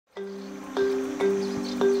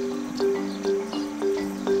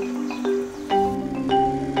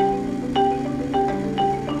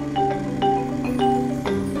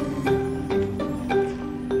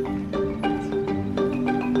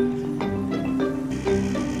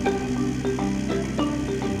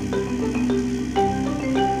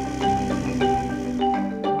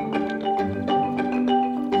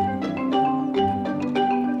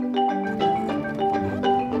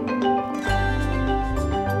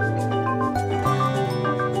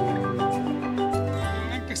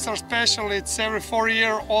are special. It's every 4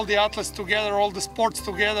 years, all the athletes together, all the sports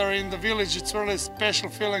together in the village. It's really a special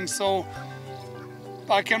feeling. So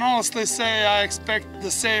I can honestly say I expect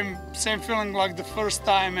the same feeling like the first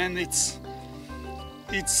time, and it's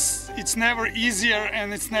never easier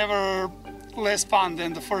and it's never less fun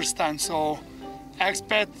than the first time. So I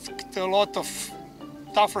expect a lot of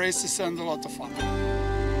tough races and a lot of fun.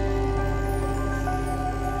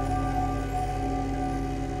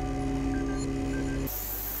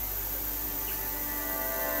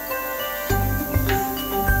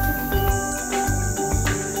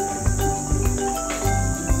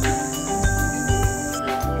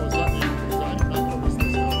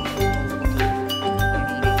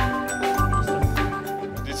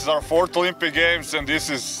 This is our 4th Olympic Games, and this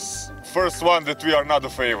is first one that we are not the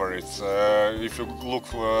favorites. If you look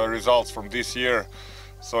results from this year,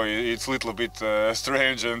 so it's a little bit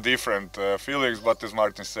strange and different feelings, but as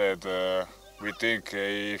Martin said, we think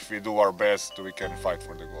if we do our best, we can fight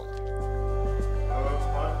for the gold.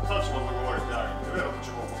 Sad ćemo odgovoriti, ja, vjerojatno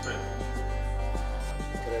ćemo po 5.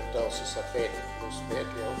 Kretao si sa 5 plus 5,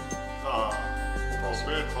 jel? Da, po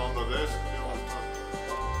 5, onda 10.